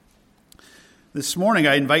This morning,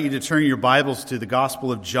 I invite you to turn your Bibles to the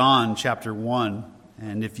Gospel of John, chapter 1.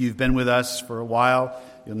 And if you've been with us for a while,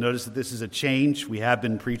 you'll notice that this is a change. We have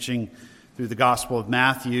been preaching through the Gospel of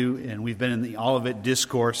Matthew, and we've been in the Olivet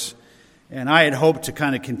Discourse. And I had hoped to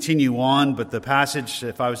kind of continue on, but the passage,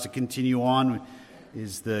 if I was to continue on,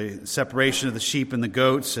 is the separation of the sheep and the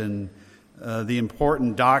goats and the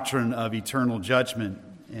important doctrine of eternal judgment.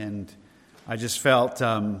 And I just felt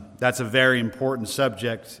that's a very important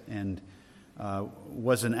subject, and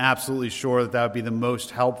wasn't absolutely sure that would be the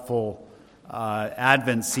most helpful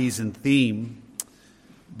Advent season theme,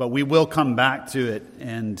 but we will come back to it,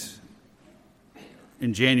 and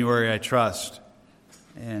in January, I trust.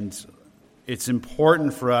 And it's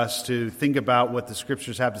important for us to think about what the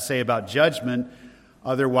Scriptures have to say about judgment.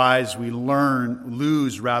 Otherwise, we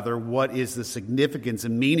lose what is the significance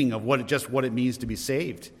and meaning of what it means to be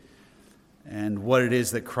saved, and what it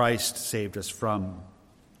is that Christ saved us from.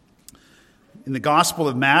 In the Gospel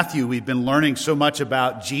of Matthew, we've been learning so much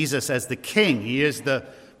about Jesus as the King. He is the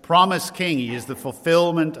promised King. He is the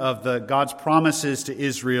fulfillment of God's promises to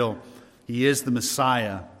Israel. He is the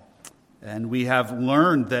Messiah. And we have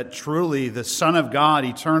learned that truly the Son of God,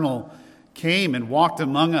 eternal, came and walked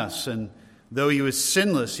among us. And though he was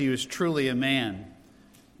sinless, he was truly a man.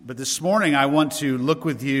 But this morning, I want to look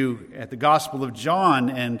with you at the Gospel of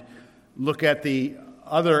John and look at the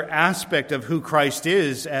other aspect of who Christ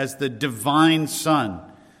is as the divine Son.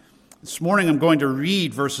 This morning I'm going to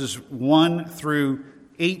read verses 1 through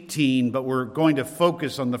 18, but we're going to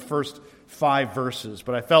focus on the first 5 verses.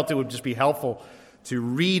 But I felt it would just be helpful to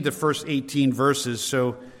read the first 18 verses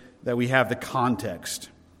so that we have the context.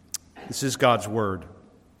 This is God's Word.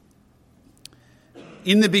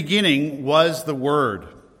 In the beginning was the Word,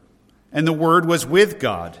 and the Word was with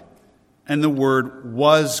God, and the Word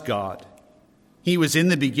was God. He was in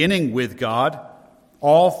the beginning with God.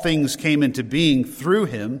 All things came into being through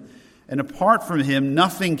him, and apart from him,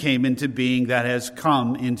 nothing came into being that has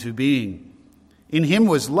come into being. In him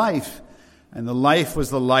was life, and the life was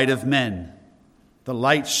the light of men. The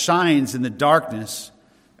light shines in the darkness,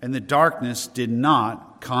 and the darkness did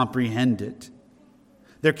not comprehend it.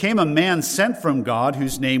 There came a man sent from God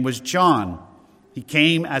whose name was John. He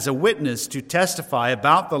came as a witness to testify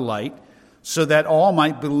about the light, so that all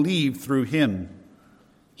might believe through him.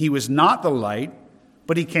 He was not the light,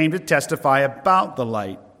 but he came to testify about the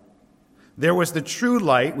light. There was the true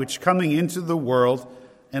light, which coming into the world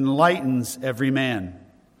enlightens every man.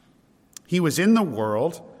 He was in the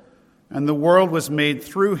world, and the world was made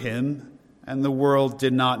through him, and the world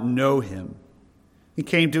did not know him. He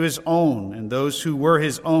came to his own, and those who were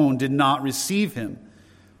his own did not receive him.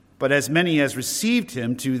 But as many as received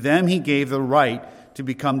him, to them he gave the right to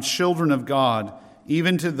become children of God,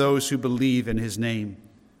 even to those who believe in his name,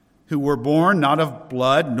 who were born not of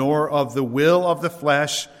blood, nor of the will of the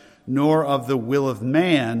flesh, nor of the will of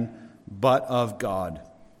man, but of God.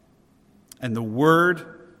 And the Word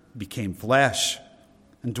became flesh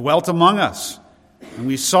and dwelt among us. And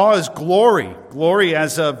we saw his glory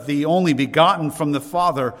as of the only begotten from the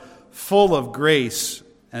Father, full of grace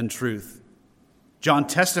and truth. John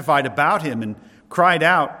testified about him and cried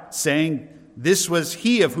out, saying, "This was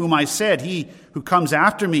he of whom I said, he who comes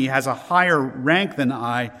after me has a higher rank than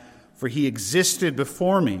I, for he existed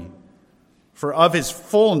before me. For of his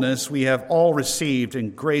fullness we have all received,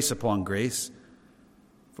 and grace upon grace.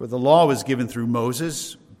 For the law was given through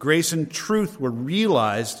Moses, grace and truth were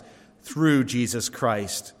realized through Jesus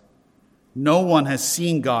Christ. No one has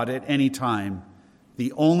seen God at any time.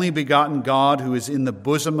 The only begotten God who is in the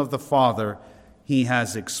bosom of the Father, he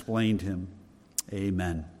has explained him."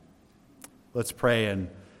 Amen. Let's pray and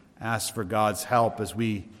ask for God's help as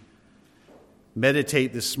we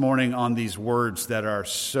meditate this morning on these words that are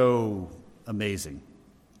so amazing.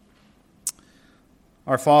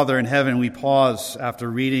 Our Father in heaven, we pause after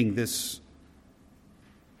reading this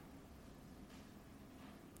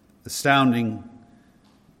astounding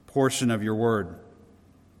portion of your word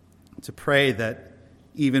to pray that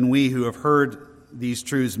even we who have heard these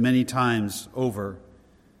truths many times over,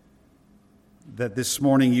 that this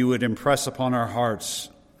morning you would impress upon our hearts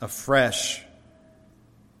afresh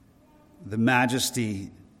the majesty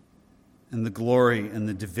and the glory and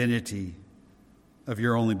the divinity of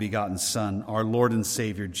your only begotten Son, our Lord and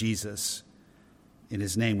Savior, Jesus. In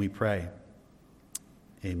his name we pray.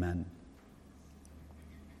 Amen.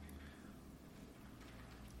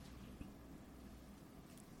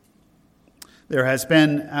 There has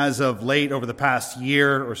been, as of late, over the past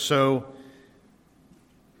year or so,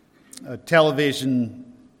 a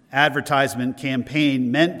television advertisement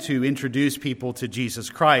campaign meant to introduce people to Jesus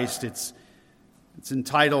Christ. It's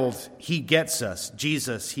entitled, "He Gets Us."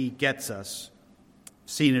 Jesus, He Gets Us.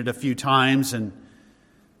 seen it a few times, and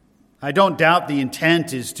I don't doubt the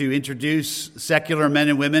intent is to introduce secular men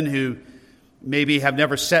and women who maybe have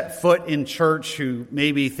never set foot in church, who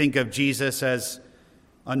maybe think of Jesus as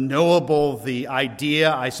unknowable. The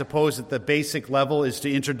idea, I suppose, at the basic level is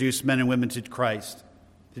to introduce men and women to Christ,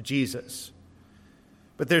 to Jesus.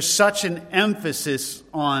 But there's such an emphasis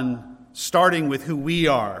on starting with who we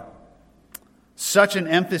are, such an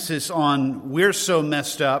emphasis on we're so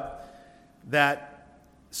messed up that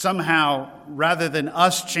somehow, rather than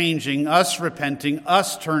us changing, us repenting,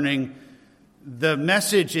 us turning, the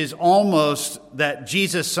message is almost that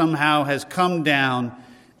Jesus somehow has come down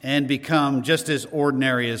and become just as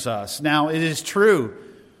ordinary as us. Now, it is true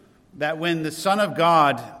that when the Son of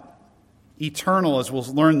God, eternal, as we'll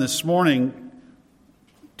learn this morning,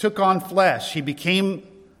 took on flesh, he became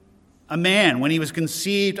a man. When he was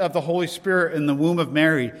conceived of the Holy Spirit in the womb of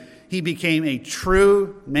Mary, he became a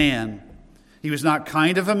true man. He was not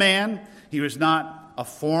kind of a man. He was not a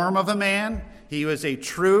form of a man. He was a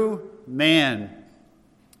true man.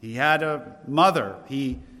 He had a mother.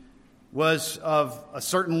 He was of a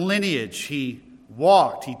certain lineage. He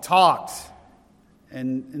walked. He talked.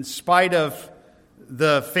 And in spite of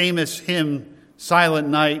the famous hymn, Silent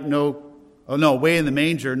Night, Way in the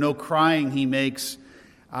Manger, no crying he makes,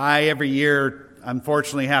 I, every year,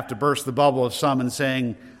 unfortunately have to burst the bubble of some and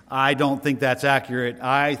saying, I don't think that's accurate.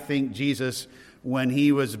 I think Jesus, when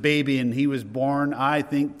he was a baby and he was born, I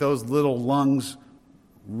think those little lungs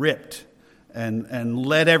ripped and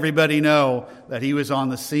let everybody know that he was on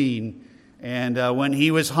the scene. And when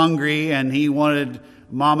he was hungry and he wanted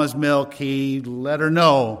mama's milk, he let her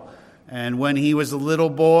know. And when he was a little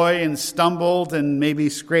boy and stumbled and maybe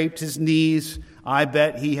scraped his knees, I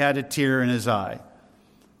bet he had a tear in his eye.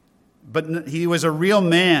 But he was a real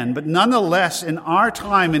man. But nonetheless, in our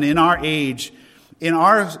time and in our age, in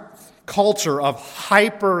our culture of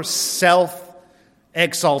hyper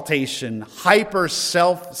self-exaltation, hyper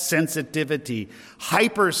self-sensitivity,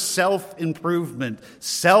 hyper self-improvement,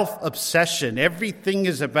 self-obsession, everything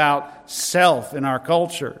is about self in our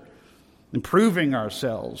culture, improving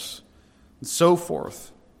ourselves, and so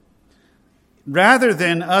forth. Rather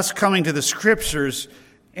than us coming to the Scriptures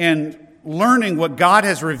and learning what God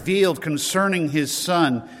has revealed concerning his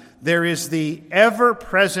Son, there is the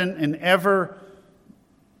ever-present and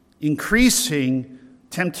ever-increasing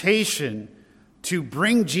temptation to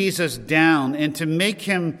bring Jesus down and to make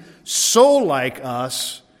him so like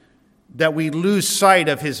us that we lose sight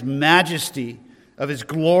of his majesty, of his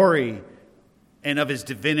glory, and of his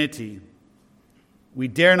divinity. We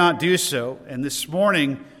dare not do so. And this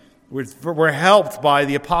morning, we're helped by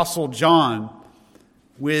the Apostle John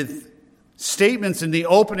with statements in the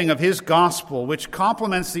opening of his gospel, which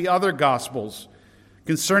complements the other gospels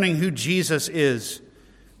concerning who Jesus is,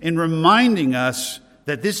 in reminding us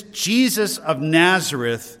that this Jesus of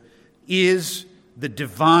Nazareth is the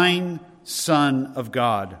divine Son of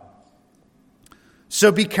God.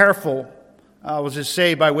 So be careful. I will just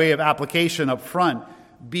say by way of application up front,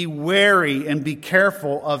 be wary and be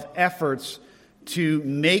careful of efforts to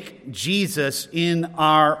make Jesus in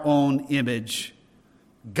our own image.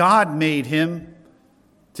 God made him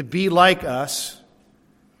to be like us,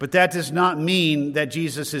 but that does not mean that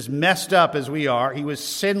Jesus is messed up as we are. He was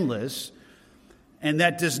sinless. And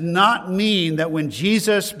that does not mean that when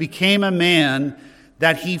Jesus became a man,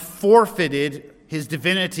 that he forfeited his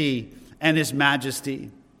divinity and his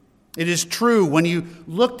majesty. It is true, when you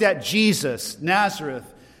looked at Jesus, Nazareth,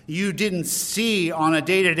 you didn't see on a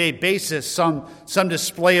day-to-day basis some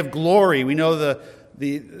display of glory. We know the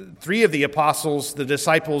three of the apostles, the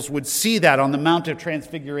disciples, would see that on the Mount of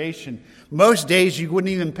Transfiguration. Most days you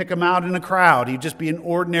wouldn't even pick him out in a crowd. He'd just be an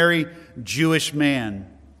ordinary Jewish man.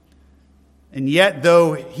 And yet,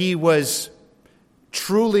 though he was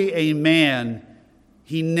truly a man,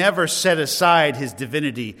 he never set aside his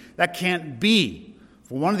divinity. That can't be.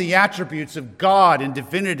 For one of the attributes of God in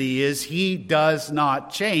divinity is he does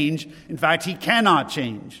not change. In fact, he cannot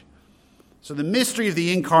change. So the mystery of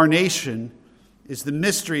the incarnation is the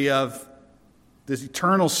mystery of the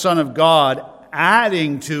eternal Son of God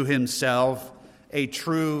adding to himself a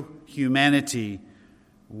true humanity,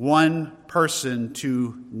 one person,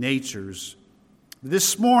 two natures.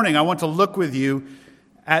 This morning, I want to look with you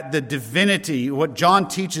at the divinity, what John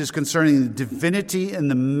teaches concerning the divinity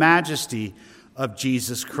and the majesty of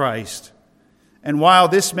Jesus Christ. And while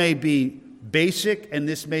this may be basic and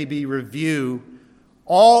this may be review,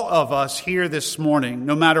 all of us here this morning,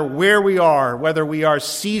 no matter where we are, whether we are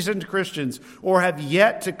seasoned Christians or have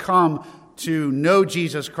yet to come to know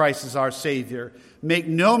Jesus Christ as our Savior, make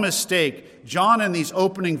no mistake, John in these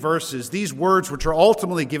opening verses, these words which are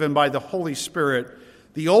ultimately given by the Holy Spirit,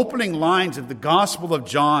 The opening lines of the Gospel of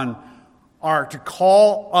John are to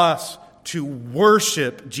call us to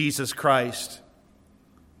worship Jesus Christ.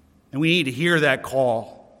 And we need to hear that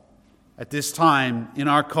call at this time in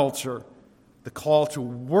our culture, the call to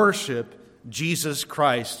worship Jesus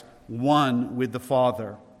Christ, one with the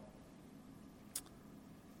Father.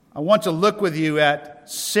 I want to look with you at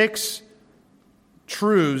 6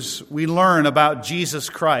 truths we learn about Jesus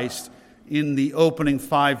Christ in the opening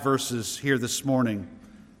 5 verses here this morning.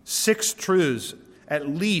 6 truths, at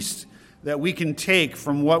least, that we can take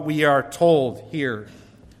from what we are told here.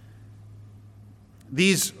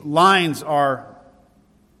 These lines are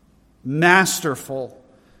masterful.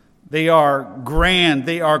 They are grand.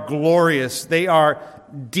 They are glorious. They are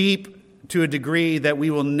deep to a degree that we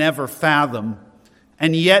will never fathom.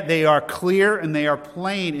 And yet they are clear and they are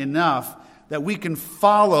plain enough that we can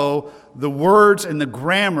follow the words and the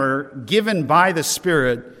grammar given by the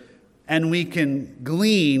Spirit, and we can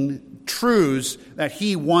glean truths that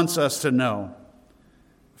He wants us to know.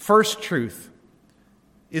 First truth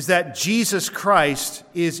is that Jesus Christ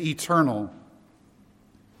is eternal.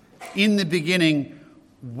 In the beginning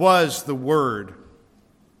was the Word.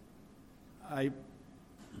 I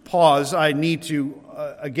pause. I need to,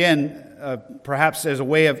 perhaps as a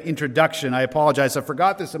way of introduction, I apologize, I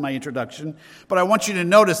forgot this in my introduction, but I want you to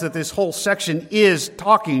notice that this whole section is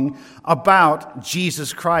talking about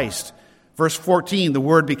Jesus Christ. Verse 14, the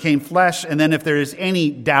Word became flesh, and then if there is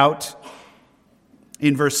any doubt,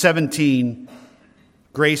 in verse 17,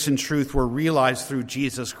 grace and truth were realized through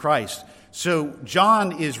Jesus Christ. So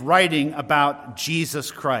John is writing about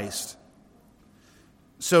Jesus Christ.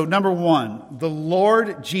 So number 1, the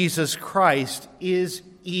Lord Jesus Christ is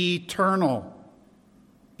eternal.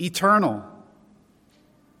 Eternal.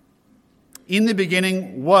 In the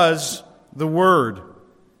beginning was the Word.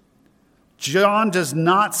 John does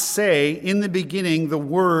not say, in the beginning the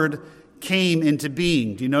Word came into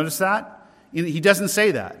being. Do you notice that? He doesn't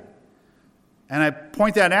say that. And I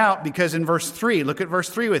point that out because in verse 3, look at verse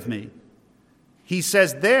 3 with me. He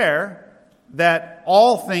says there that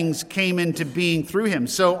all things came into being through him.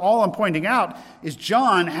 So all I'm pointing out is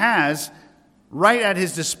John has right at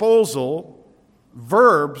his disposal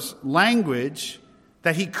verbs, language,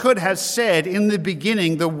 that he could have said in the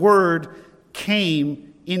beginning the Word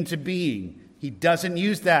came into being. He doesn't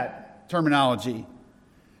use that terminology.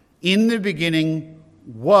 In the beginning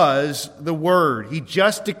was the Word. He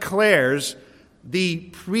just declares the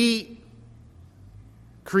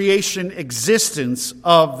pre-creation existence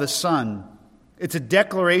of the Son. It's a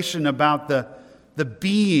declaration about the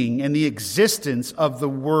being and the existence of the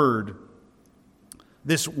Word.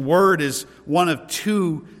 This word is one of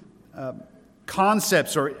 2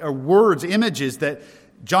 concepts or words, images that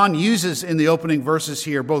John uses in the opening verses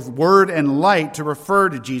here, both word and light, to refer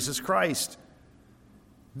to Jesus Christ.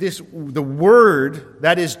 The Word,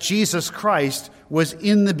 that is Jesus Christ, was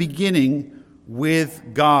in the beginning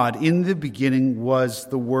with God. In the beginning was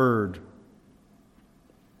the Word.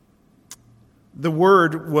 The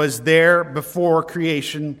Word was there before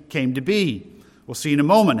creation came to be. We'll see in a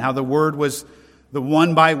moment how the Word was the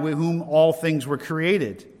one by whom all things were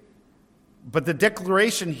created. But the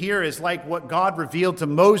declaration here is like what God revealed to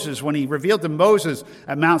Moses when He revealed to Moses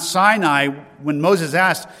at Mount Sinai, when Moses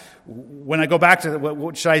asked, when I go back to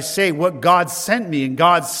what should I say, what God sent me? And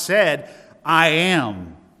God said, I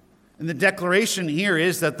am. And the declaration here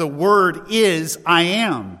is that the Word is I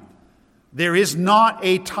am. There is not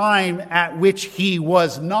a time at which He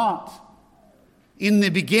was not. In the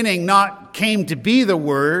beginning, not came to be the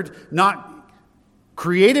Word, not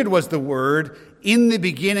created was the Word. In the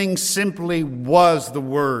beginning simply was the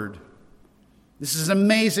Word. This is an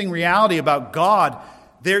amazing reality about God.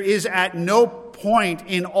 There is at no point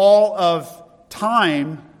in all of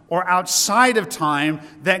time or outside of time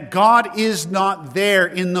that God is not there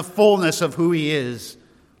in the fullness of who He is.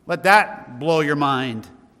 Let that blow your mind.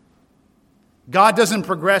 God doesn't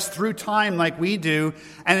progress through time like we do.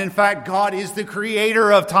 And in fact, God is the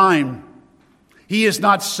creator of time. He is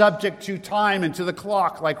not subject to time and to the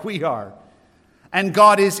clock like we are. And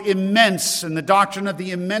God is immense. And the doctrine of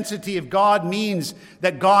the immensity of God means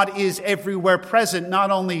that God is everywhere present,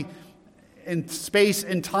 not only in space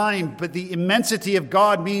and time, but the immensity of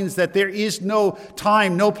God means that there is no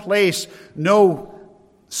time, no place, no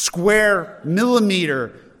square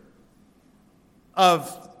millimeter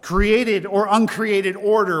of created or uncreated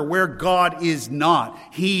order where God is not.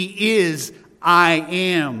 He is I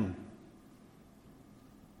am.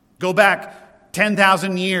 Go back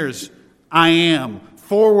 10,000 years, I am.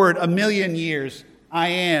 Forward 1,000,000 years, I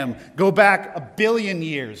am. Go back 1 billion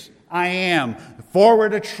years, I am.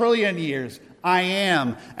 Forward 1 trillion years, I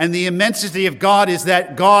am. And the immensity of God is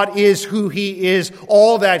that God is who he is,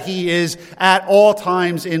 all that he is, at all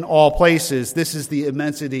times, in all places. This is the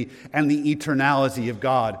immensity and the eternality of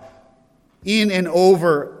God. In and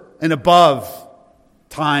over and above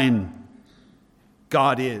time,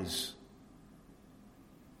 God is.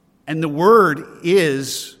 And the Word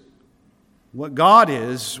is what God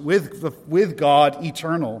is, with God,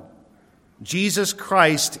 eternal. Jesus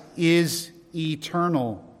Christ is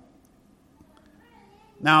eternal.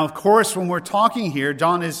 Now, of course, when we're talking here,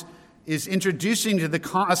 John is introducing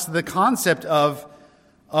to us the concept of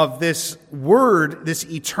this Word, this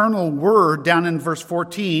eternal Word, down in verse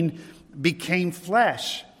 14, became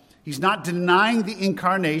flesh. He's not denying the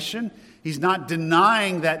incarnation. He's not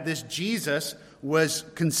denying that this Jesus was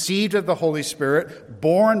conceived of the Holy Spirit,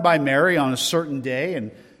 born by Mary on a certain day,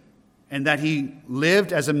 and that he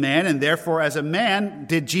lived as a man, and therefore as a man.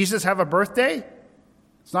 Did Jesus have a birthday?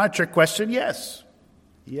 It's not a trick question. Yes.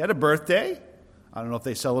 He had a birthday. I don't know if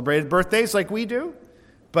they celebrated birthdays like we do,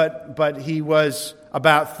 but he was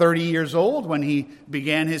about 30 years old when he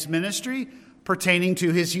began his ministry pertaining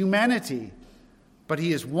to his humanity. But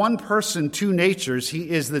he is one person, two natures. He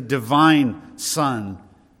is the divine Son.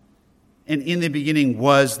 And in the beginning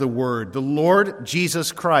was the Word. The Lord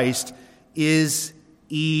Jesus Christ is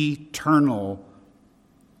eternal.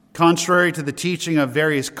 Contrary to the teaching of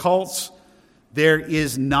various cults, there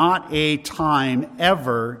is not a time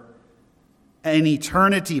ever, an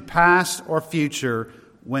eternity past or future,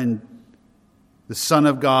 when the Son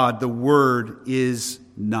of God, the Word, is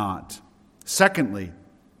not. Secondly,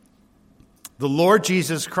 the Lord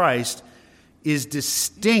Jesus Christ is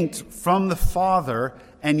distinct from the Father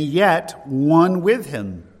and yet one with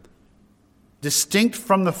him. Distinct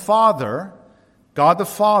from the Father, God the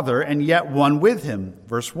Father, and yet one with him.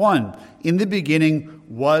 Verse 1, in the beginning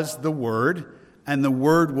was the Word, and the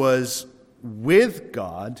Word was with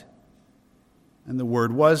God, and the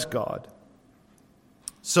Word was God.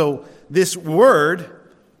 So this Word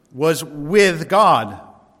was with God.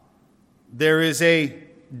 There is a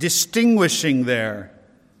distinguishing there.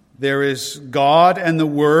 There is God and the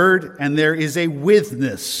Word, and there is a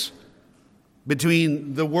withness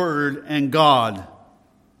between the Word and God.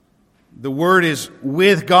 The Word is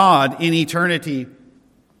with God in eternity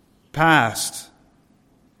past,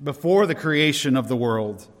 before the creation of the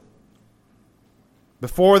world,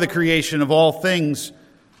 before the creation of all things,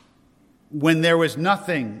 when there was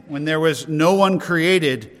nothing, when there was no one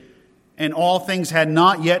created, and all things had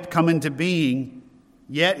not yet come into being.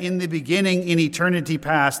 Yet in the beginning, in eternity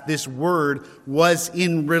past, this Word was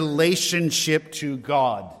in relationship to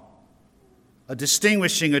God. A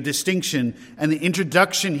distinction, and the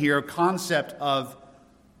introduction here, a concept of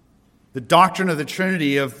the doctrine of the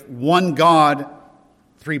Trinity of one God,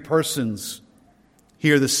 three persons.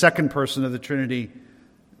 Here, the second person of the Trinity,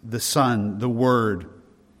 the Son, the Word.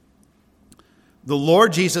 The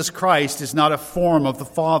Lord Jesus Christ is not a form of the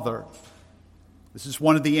Father. This is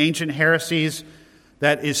one of the ancient heresies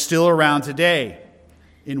that is still around today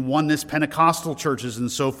in oneness Pentecostal churches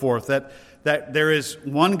and so forth, that there is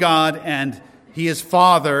one God and he is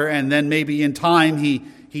Father, and then maybe in time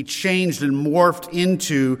he changed and morphed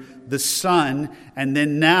into the Son, and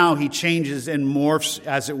then now he changes and morphs,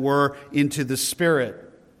 as it were, into the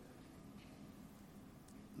Spirit.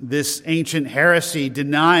 This ancient heresy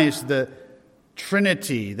denies the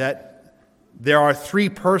Trinity, that there are three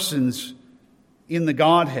persons in the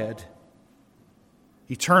Godhead,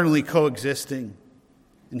 eternally coexisting.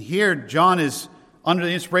 And here, John is, under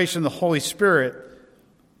the inspiration of the Holy Spirit,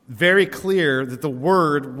 very clear that the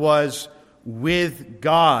Word was with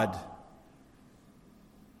God.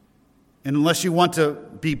 And unless you want to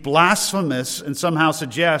be blasphemous and somehow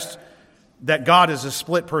suggest that God is a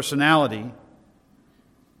split personality,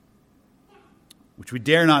 which we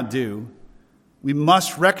dare not do, we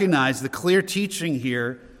must recognize the clear teaching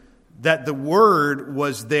here that the Word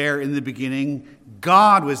was there in the beginning,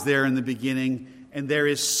 God was there in the beginning, and there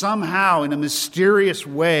is somehow, in a mysterious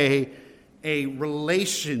way, a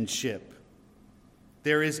relationship.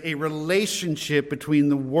 There is a relationship between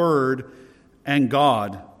the Word and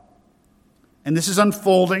God. And this is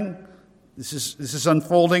unfolding. This is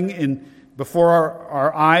unfolding before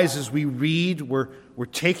our eyes as we read. We're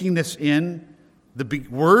taking this in. The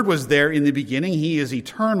Word was there in the beginning. He is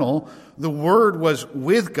eternal. The Word was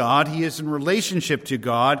with God. He is in relationship to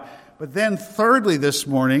God. But then thirdly this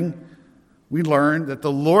morning, we learned that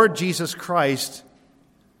the Lord Jesus Christ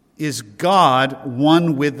is God,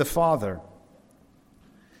 one with the Father.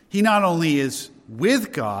 He not only is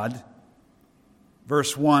with God,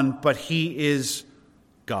 verse 1, but he is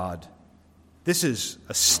God. This is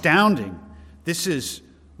astounding. This is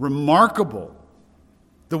remarkable.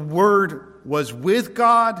 The Word was with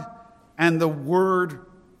God, and the Word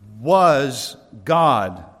was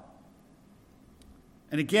God.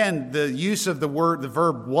 And again, the use of the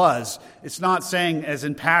verb was, it's not saying as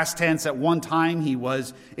in past tense at one time he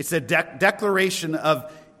was. It's a declaration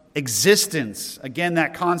of existence. Again,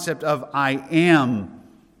 that concept of I am.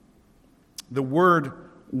 The Word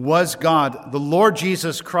was God. The Lord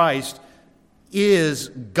Jesus Christ is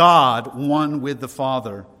God, one with the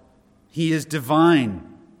Father. He is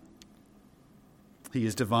divine. He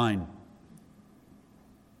is divine.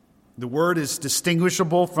 The Word is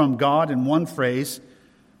distinguishable from God in one phrase,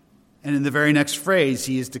 and in the very next phrase,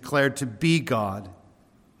 he is declared to be God.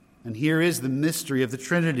 And here is the mystery of the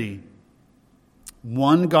Trinity.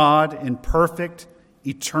 One God in perfect,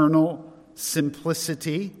 eternal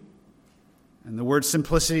simplicity. And the word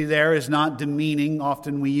simplicity there is not demeaning.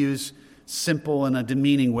 Often we use simple in a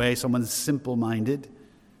demeaning way. Someone's simple-minded.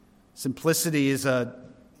 Simplicity is a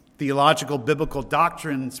theological biblical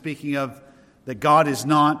doctrine speaking of that God is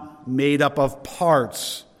not made up of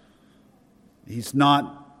parts. He's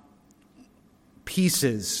not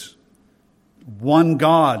pieces. One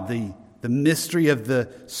God, the mystery of the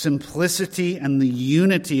simplicity and the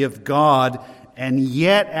unity of God, and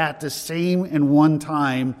yet at the same and one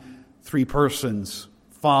time, three persons,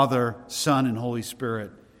 Father, Son, and Holy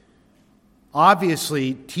Spirit.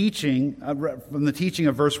 Obviously, teaching from the teaching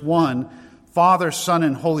of verse 1, Father, Son,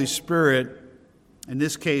 and Holy Spirit, in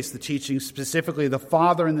this case, the teaching specifically the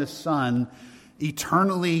Father and the Son,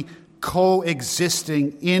 eternally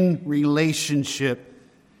coexisting in relationship.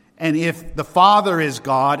 And if the Father is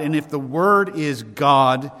God, and if the Word is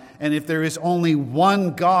God, and if there is only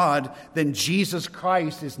one God, then Jesus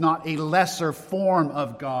Christ is not a lesser form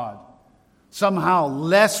of God, somehow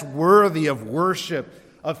less worthy of worship,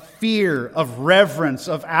 of fear, of reverence,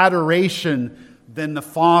 of adoration than the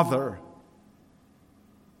Father.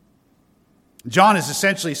 John is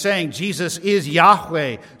essentially saying Jesus is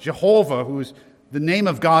Yahweh, Jehovah, who is the name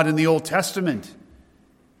of God in the Old Testament.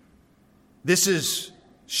 This is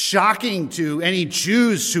shocking to any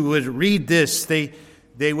Jews who would read this. They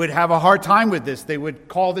would have a hard time with this. They would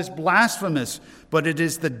call this blasphemous. But it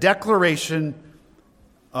is the declaration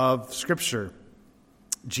of Scripture.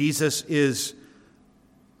 Jesus is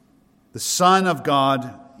the Son of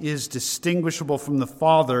God, is distinguishable from the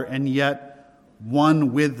Father, and yet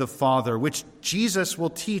one with the Father, which Jesus will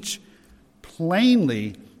teach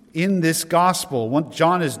plainly in this gospel. What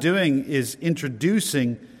John is doing is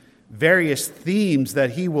introducing various themes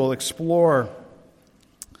that he will explore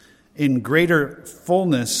in greater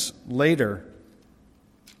fullness later.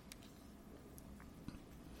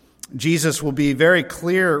 Jesus will be very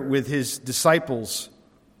clear with his disciples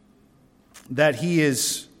that he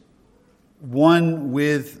is one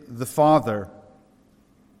with the Father.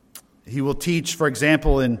 He will teach, for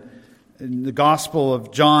example, in the Gospel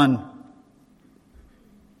of John,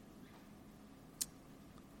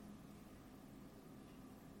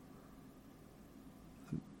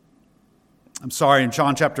 in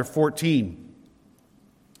John chapter 14,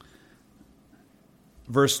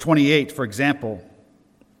 verse 28, for example.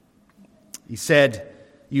 He said,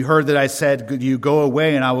 "You heard that I said, you go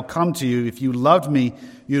away and I will come to you. If you loved me,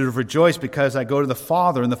 you would have rejoiced because I go to the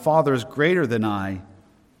Father, and the Father is greater than I."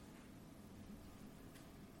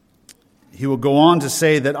 He will go on to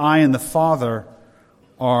say that I and the Father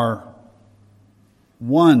are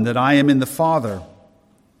one, that I am in the Father.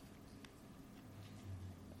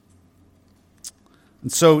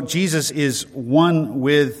 And so Jesus is one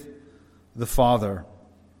with the Father.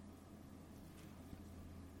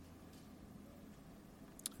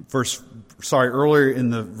 Earlier in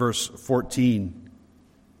the verse 14,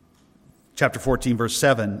 chapter 14, verse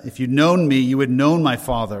 7, "If you'd known me, you would known my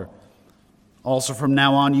Father. Also from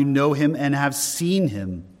now on you know him and have seen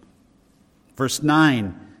him." Verse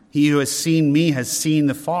 9, "He who has seen me has seen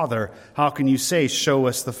the Father. How can you say, 'Show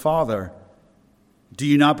us the Father'? Do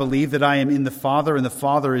you not believe that I am in the Father and the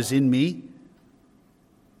Father is in me?"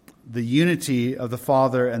 The unity of the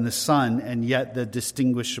Father and the Son, and yet the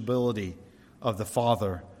distinguishability of the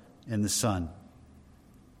Father and the Son.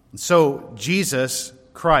 And so Jesus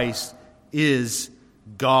Christ is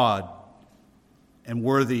God and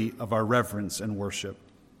worthy of our reverence and worship.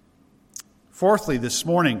 Fourthly, this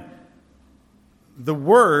morning, the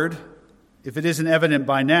Word, if it isn't evident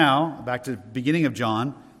by now, back to the beginning of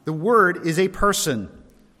John, the Word is a person.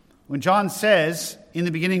 When John says, "In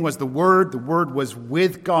the beginning was the Word was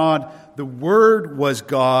with God, the Word was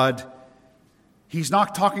God," he's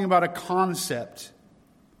not talking about a concept.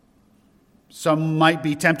 Some might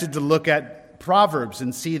be tempted to look at Proverbs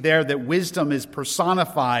and see there that wisdom is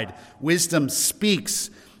personified. Wisdom speaks.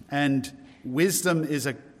 And wisdom is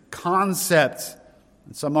a concept.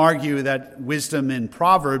 Some argue that wisdom in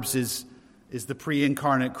Proverbs is the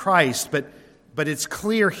pre-incarnate Christ. But it's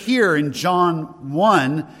clear here in John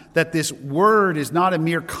 1 that this Word is not a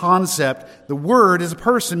mere concept. The Word is a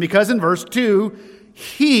person, because in verse 2,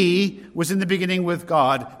 He was in the beginning with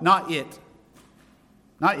God, not it.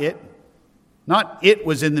 Not it. Not it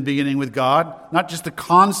was in the beginning with God, not just the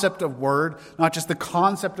concept of Word, not just the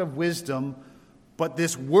concept of wisdom, but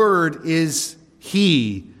this Word is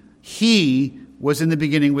He. He was in the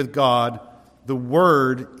beginning with God. The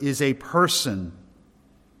Word is a person,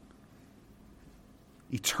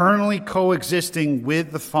 eternally coexisting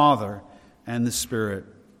with the Father and the Spirit.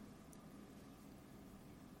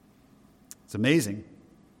 It's amazing.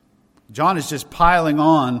 John is just piling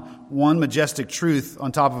on one majestic truth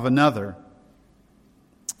on top of another.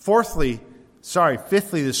 Fifthly,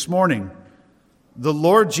 this morning, the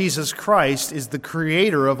Lord Jesus Christ is the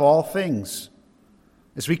creator of all things.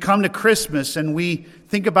 As we come to Christmas and we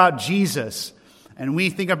think about Jesus, and we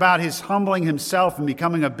think about his humbling himself and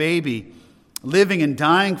becoming a baby, living and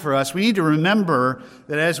dying for us, we need to remember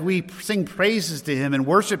that as we sing praises to him and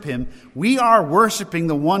worship him, we are worshiping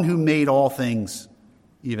the one who made all things,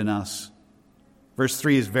 even us. Verse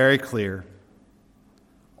 3 is very clear.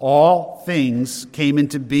 All things came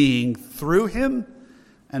into being through him,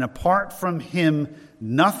 and apart from him,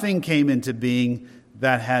 nothing came into being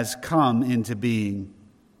that has come into being.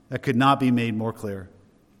 That could not be made more clear.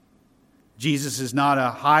 Jesus is not a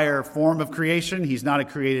higher form of creation. He's not a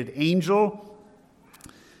created angel.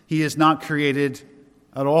 He is not created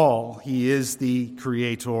at all. He is the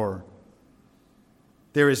creator.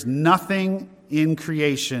 There is nothing in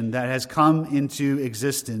creation that has come into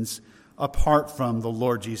existence apart from the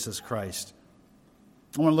Lord Jesus Christ.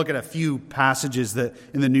 I want to look at a few passages that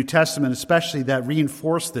in the New Testament especially that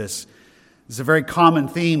reinforce this. It's a very common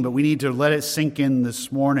theme, but we need to let it sink in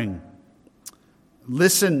this morning.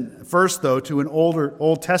 Listen first, though, to an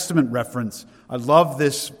Old Testament reference. I love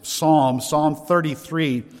this psalm. Psalm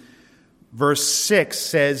 33, verse 6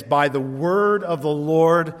 says, "By the word of the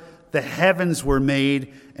Lord the heavens were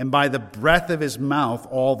made, and by the breath of his mouth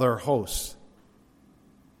all their hosts."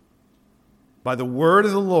 By the word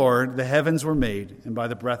of the Lord the heavens were made, and by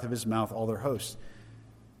the breath of his mouth all their hosts.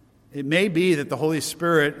 It may be that the Holy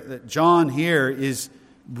Spirit, that John here is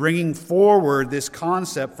bringing forward this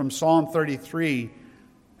concept from Psalm 33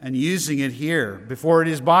 and using it here. Before it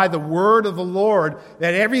is by the word of the Lord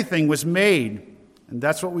that everything was made. And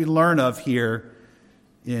that's what we learn of here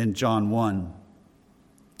in John 1.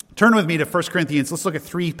 Turn with me to 1 Corinthians. Let's look at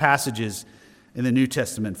three passages in the New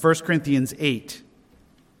Testament. 1 Corinthians 8.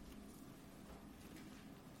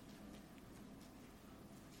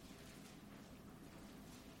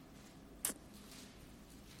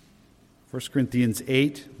 1 Corinthians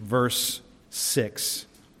 8, verse 6.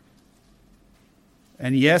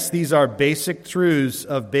 And yes, these are basic truths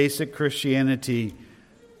of basic Christianity,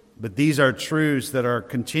 but these are truths that are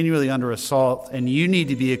continually under assault, and you need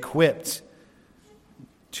to be equipped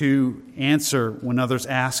to answer when others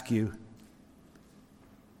ask you.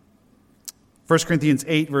 1 Corinthians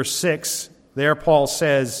 8, verse 6, there Paul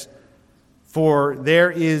says, "For there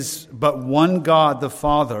is but one God, the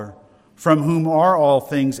Father, from whom are all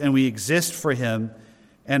things, and we exist for him,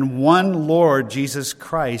 and one Lord, Jesus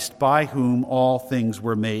Christ, by whom all things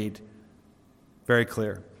were made." Very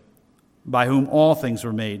clear. By whom all things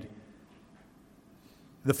were made.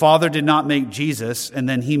 The Father did not make Jesus, and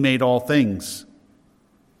then he made all things.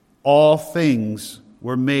 All things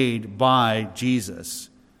were made by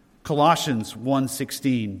Jesus. Colossians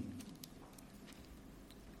 1:16.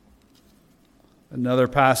 Another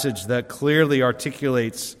passage that clearly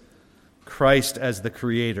articulates Christ as the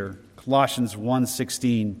creator. Colossians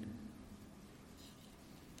 1:16.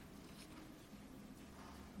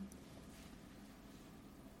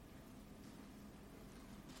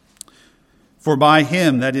 "For by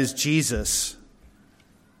him," that is Jesus,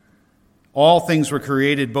 "all things were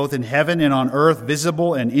created, both in heaven and on earth,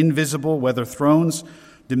 visible and invisible, whether thrones,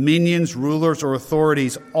 dominions, rulers, or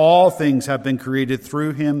authorities. All things have been created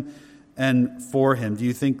through him and for him." Do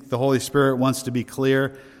you think the Holy Spirit wants to be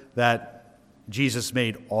clear that Jesus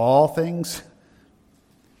made all things?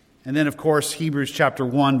 And then, of course, Hebrews chapter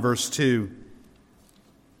 1, verse 2.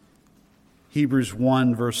 Hebrews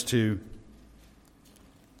 1, verse 2.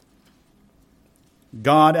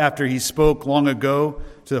 "God, after he spoke long ago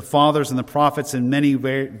to the fathers and the prophets in many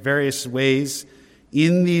various ways,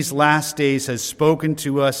 in these last days has spoken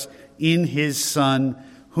to us in his Son,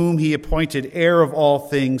 whom he appointed heir of all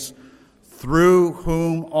things, through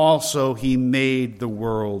whom also he made the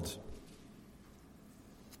world."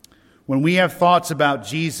 When we have thoughts about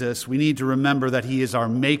Jesus, we need to remember that he is our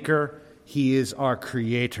maker, he is our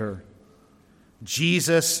creator.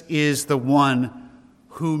 Jesus is the one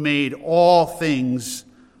who made all things,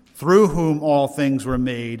 through whom all things were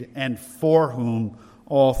made, and for whom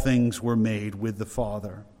all things were made with the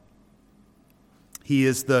Father. He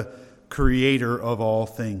is the creator of all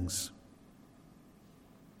things.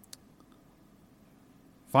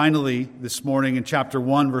 Finally, this morning in chapter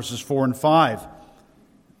 1, verses 4 and 5,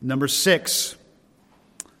 number 6,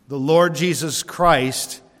 the Lord Jesus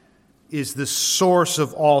Christ is the source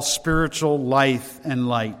of all spiritual life and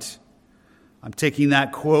light. I'm taking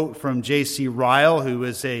that quote from J.C. Ryle, who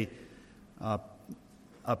is a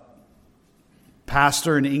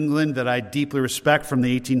pastor in England that I deeply respect from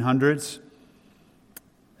the 1800s.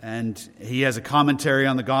 And he has a commentary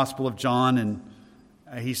on the Gospel of John, and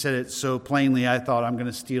he said it so plainly, I thought I'm going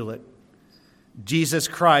to steal it. Jesus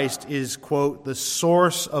Christ is, quote, the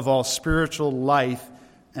source of all spiritual life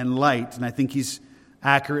and light. And I think he's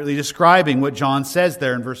accurately describing what John says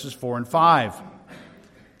there in verses 4 and 5.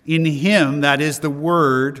 In him, that is the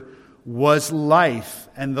Word, was life,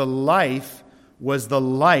 and the life was the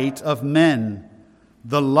light of men.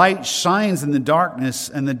 The light shines in the darkness,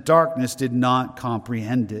 and the darkness did not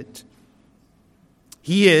comprehend it.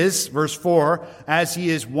 He is, verse 4, as he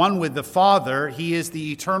is one with the Father, he is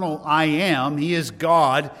the eternal I am. He is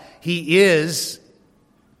God. He is,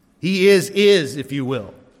 if you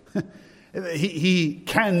will. He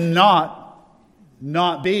cannot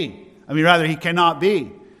not be. He cannot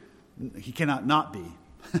be. He cannot not be.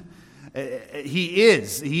 He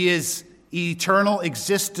is eternal,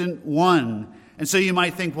 existent one. And so you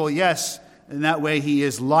might think, well, yes, in that way he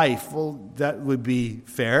is life. Well, that would be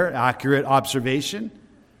fair, accurate observation.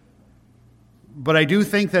 But I do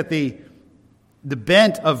think that the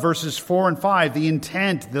bent of verses 4 and 5, the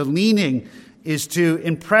intent, the leaning, is to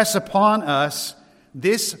impress upon us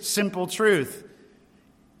this simple truth.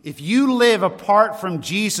 If you live apart from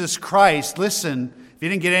Jesus Christ, listen, if you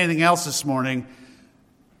didn't get anything else this morning,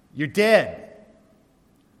 you're dead.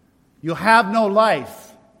 You'll have no life.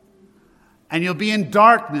 And you'll be in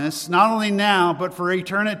darkness, not only now, but for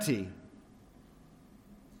eternity.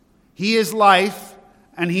 He is life,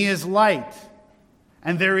 and he is light.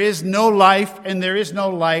 And there is no life, and there is no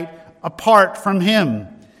light apart from him.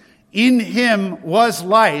 In him was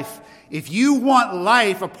life. If you want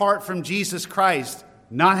life apart from Jesus Christ,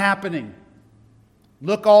 not happening.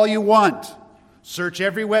 Look all you want. Search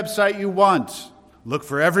every website you want. Look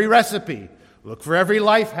for every recipe. Look for every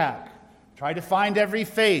life hack. Try to find every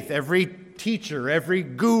faith, every teacher, every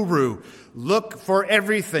guru. Look for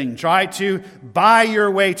everything. Try to buy your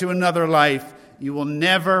way to another life. You will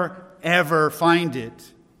never, ever find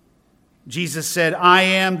it. Jesus said, I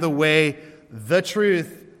am the way, the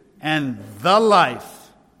truth, and the life.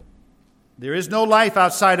 There is no life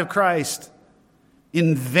outside of Christ.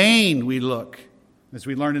 In vain we look. As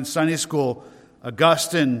we learned in Sunday school,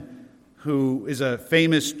 Augustine, who is a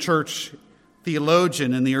famous church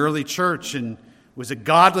theologian in the early church and was a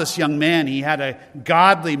godless young man. He had a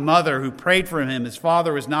godly mother who prayed for him. His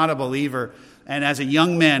father was not a believer. And as a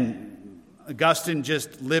young man, Augustine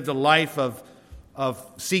just lived a life of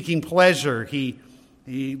seeking pleasure. He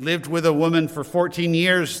lived with a woman for 14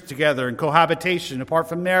 years together in cohabitation, apart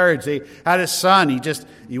from marriage. They had a son.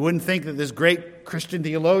 You wouldn't think that this great Christian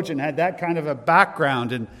theologian had that kind of a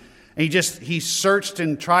background. And he searched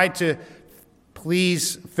and tried to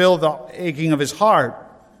please fill the aching of his heart.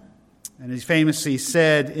 And he famously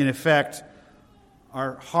said, in effect,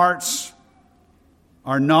 our hearts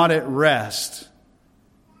are not at rest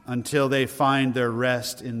until they find their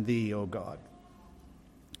rest in thee, O God.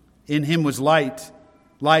 In him was life,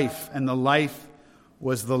 and the life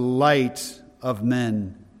was the light of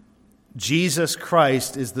men. Jesus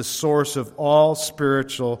Christ is the source of all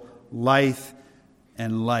spiritual life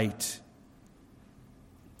and light.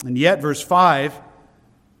 And yet, verse 5,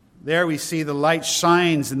 there we see the light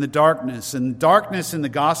shines in the darkness. And darkness in the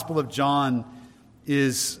Gospel of John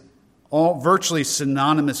is virtually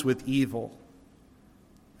synonymous with evil.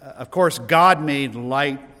 Of course, God made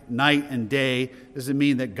light, night and day. Doesn't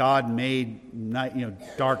mean that God made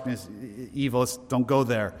night, darkness, evil. Don't go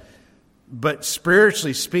there. But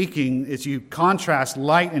spiritually speaking, as you contrast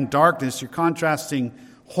light and darkness, you're contrasting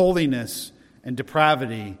holiness and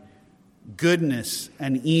depravity, goodness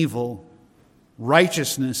and evil,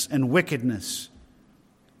 righteousness and wickedness.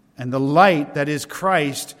 And the light that is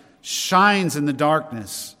Christ shines in the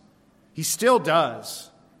darkness. He still does.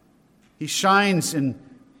 He shines in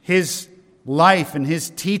his life and his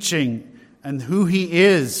teaching and who he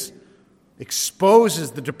is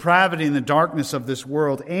exposes the depravity and the darkness of this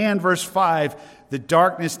world. And verse 5, the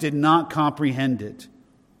darkness did not comprehend it.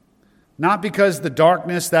 Not because the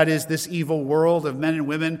darkness, that is this evil world of men and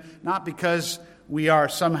women, not because we are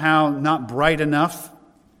somehow not bright enough,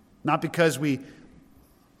 not because we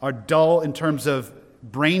are dull in terms of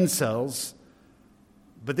brain cells,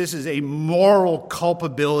 but this is a moral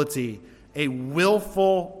culpability, a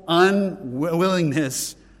willful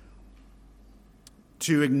unwillingness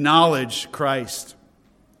to acknowledge Christ.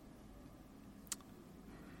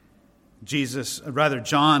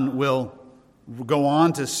 John will go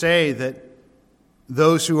on to say that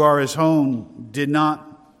those who are his own did not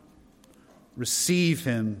receive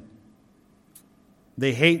him.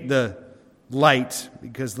 They hate the light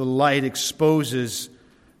because the light exposes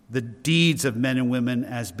the deeds of men and women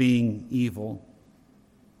as being evil.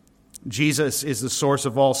 Jesus is the source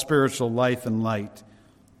of all spiritual life and light.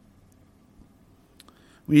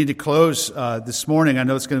 We need to close this morning. I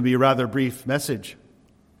know it's going to be a rather brief message.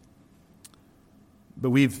 But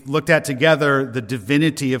we've looked at together the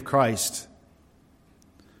divinity of Christ.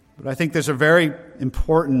 But I think there's a very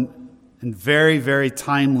important and very, very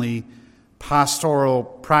timely pastoral,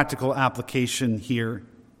 practical application here.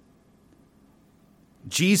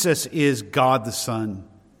 Jesus is God the Son.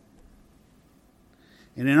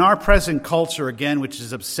 And in our present culture, again, which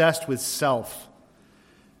is obsessed with self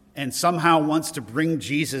and somehow wants to bring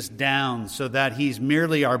Jesus down so that he's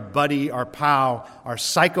merely our buddy, our pal, our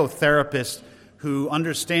psychotherapist who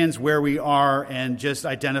understands where we are and just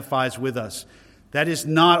identifies with us. That is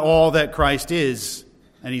not all that Christ is,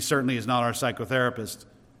 and he certainly is not our psychotherapist.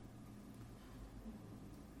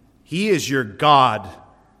 He is your God.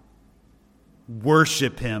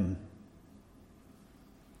 Worship him.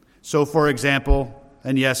 So, for example,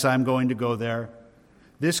 and yes, I'm going to go there,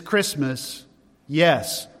 this Christmas,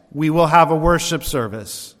 yes, we will have a worship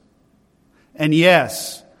service. And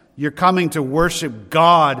yes, you're coming to worship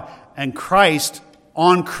God, and Christ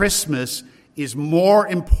on Christmas is more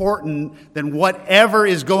important than whatever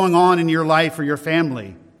is going on in your life or your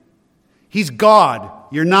family. He's God.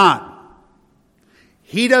 You're not.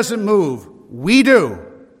 He doesn't move. We do.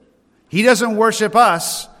 He doesn't worship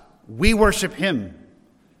us. We worship him.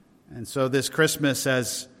 And so this Christmas,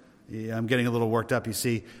 I'm getting a little worked up, you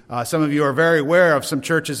see. Some of you are very aware of some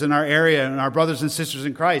churches in our area and our brothers and sisters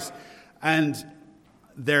in Christ. And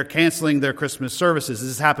they're canceling their Christmas services. This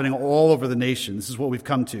is happening all over the nation. This is what we've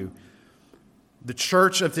come to. The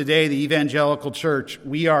church of today, the evangelical church,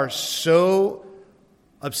 we are so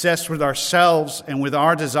obsessed with ourselves and with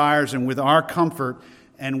our desires and with our comfort,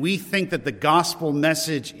 and we think that the gospel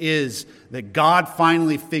message is that God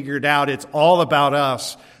finally figured out it's all about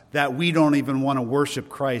us, that we don't even want to worship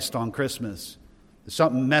Christ on Christmas. There's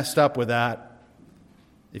something messed up with that.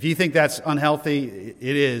 If you think that's unhealthy,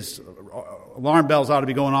 it is. Alarm bells ought to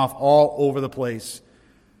be going off all over the place.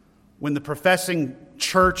 When the professing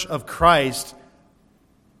church of Christ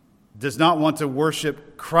does not want to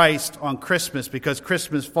worship Christ on Christmas because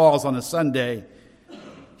Christmas falls on a Sunday,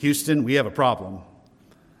 Houston, we have a problem.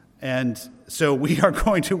 And so we are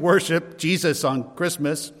going to worship Jesus on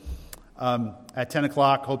Christmas at 10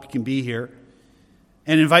 o'clock. Hope you can be here.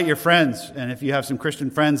 And invite your friends. And if you have some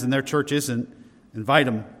Christian friends and their church isn't, invite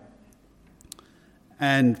them.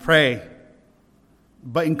 And pray.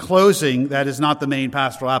 But in closing, that is not the main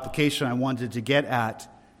pastoral application I wanted to get at.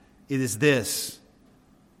 It is this.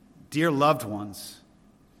 Dear loved ones,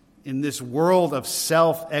 in this world of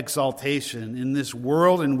self-exaltation, in this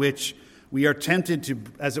world in which we are tempted to,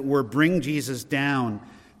 as it were, bring Jesus down,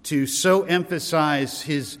 to so emphasize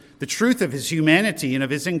the truth of his humanity and of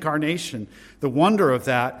his incarnation, the wonder of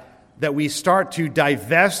that we start to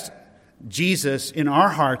divest Jesus in our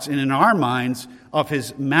hearts and in our minds of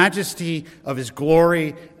his majesty, of his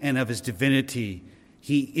glory, and of his divinity.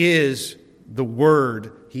 He is the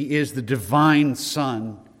Word. He is the divine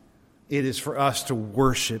Son. It is for us to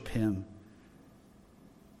worship him.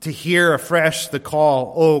 To hear afresh the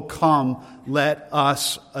call, "Oh, come, let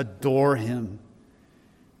us adore him."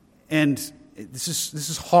 And this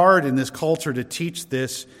is hard in this culture to teach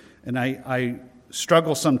this, and I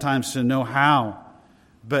struggle sometimes to know how.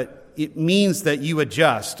 But it means that you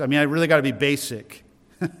adjust. I mean, I really got to be basic.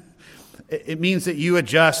 It means that you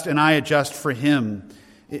adjust and I adjust for him.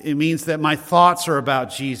 It means that my thoughts are about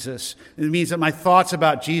Jesus. It means that my thoughts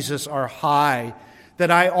about Jesus are high. That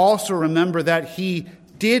I also remember that he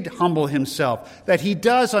did humble himself, that he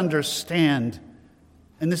does understand.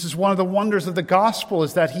 And this is one of the wonders of the gospel,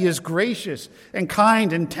 is that he is gracious and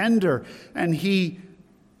kind and tender. And he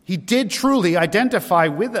did truly identify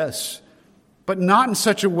with us, but not in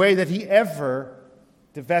such a way that he ever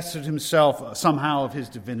divested himself somehow of his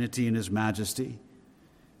divinity and his majesty.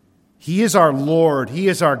 He is our Lord. He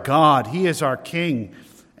is our God. He is our King.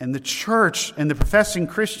 And the church and the professing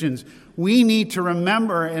Christians, we need to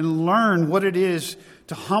remember and learn what it is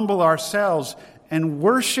to humble ourselves and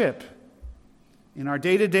worship in our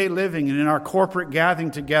day-to-day living and in our corporate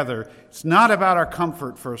gathering together. It's not about our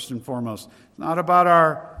comfort, first and foremost. It's not about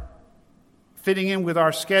our fitting in with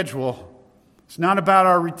our schedule. It's not about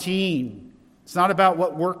our routine. It's not about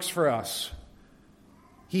what works for us.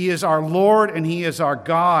 He is our Lord and He is our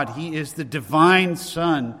God. He is the divine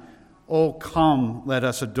Son. Oh, come, let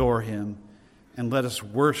us adore Him and let us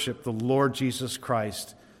worship the Lord Jesus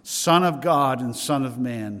Christ, Son of God and Son of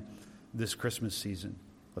Man, this Christmas season.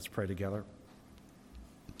 Let's pray together.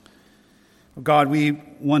 Oh God, we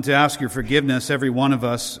want to ask your forgiveness, every one of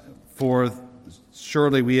us, for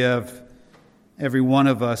surely we have, every one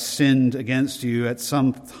of us, sinned against you at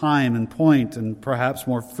some time and point, and perhaps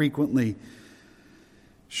more frequently,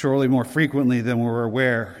 surely more frequently than we're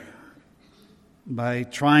aware, by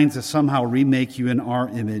trying to somehow remake you in our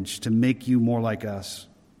image, to make you more like us,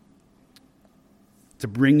 to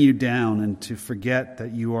bring you down and to forget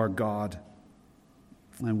that you are God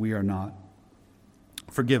and we are not.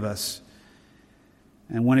 Forgive us.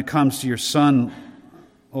 And when it comes to your Son,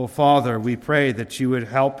 oh Father, we pray that you would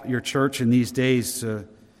help your church in these days to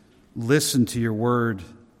listen to your word,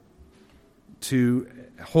 to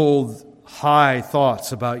hold high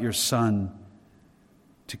thoughts about your Son,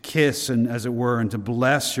 to kiss and, as it were, and to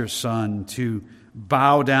bless your Son, to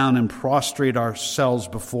bow down and prostrate ourselves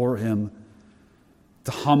before Him,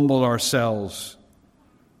 to humble ourselves,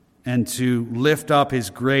 and to lift up His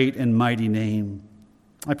great and mighty name.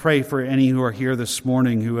 I pray for any who are here this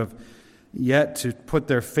morning who have yet to put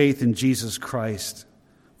their faith in Jesus Christ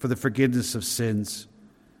for the forgiveness of sins,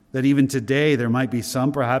 that even today there might be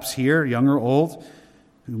some, perhaps here, young or old,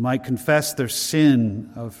 who might confess their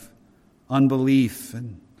sin of unbelief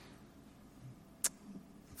and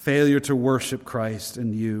failure to worship Christ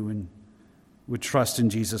and you, and would trust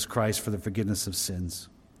in Jesus Christ for the forgiveness of sins.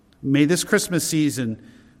 May this Christmas season,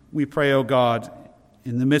 we pray, O God,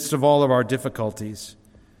 in the midst of all of our difficulties,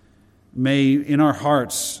 may in our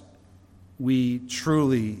hearts may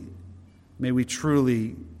we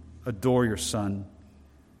truly adore your Son.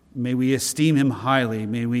 May we esteem him highly.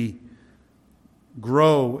 May we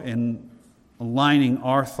grow in aligning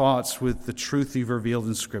our thoughts with the truth you've revealed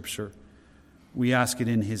in Scripture. We ask it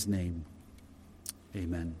in his name.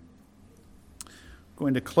 Amen. I'm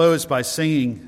going to close by singing